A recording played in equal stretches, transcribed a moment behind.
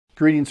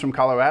Greetings from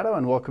Colorado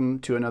and welcome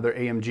to another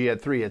AMG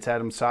at 3. It's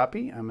Adam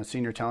Soppe. I'm a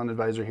Senior Talent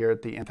Advisor here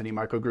at the Anthony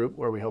Michael Group,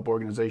 where we help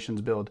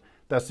organizations build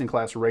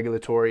best-in-class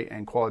regulatory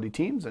and quality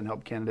teams and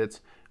help candidates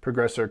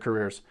progress their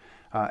careers.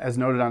 As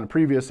noted on the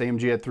previous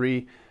AMG at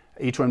 3,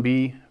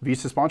 H1B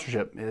visa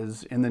sponsorship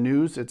is in the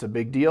news. It's a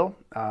big deal.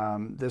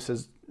 This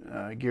is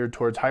geared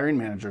towards hiring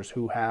managers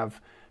who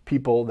have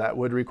people that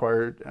would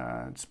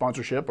require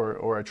sponsorship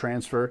or a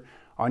transfer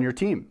on your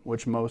team,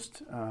 which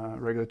most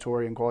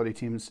regulatory and quality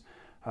teams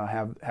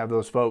have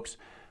those folks.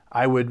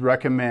 I would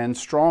recommend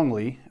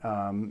strongly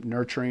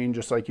nurturing,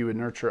 just like you would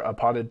nurture a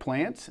potted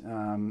plant.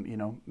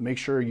 Make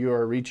sure you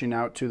are reaching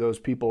out to those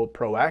people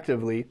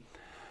proactively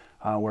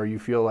where you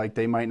feel like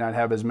they might not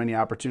have as many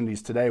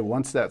opportunities today.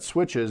 Once that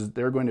switches,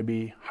 they're going to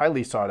be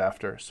highly sought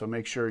after. So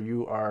make sure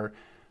you are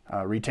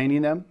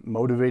retaining them,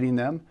 motivating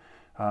them,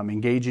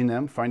 engaging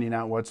them, finding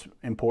out what's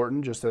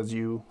important, just as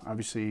you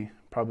obviously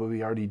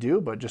probably already do,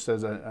 but just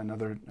as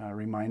another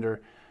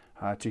reminder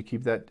to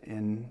keep that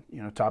in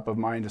top of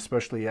mind,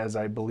 especially as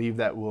I believe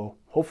that will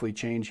hopefully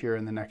change here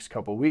in the next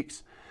couple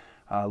weeks.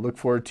 Look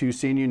forward to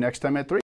seeing you next time at 3.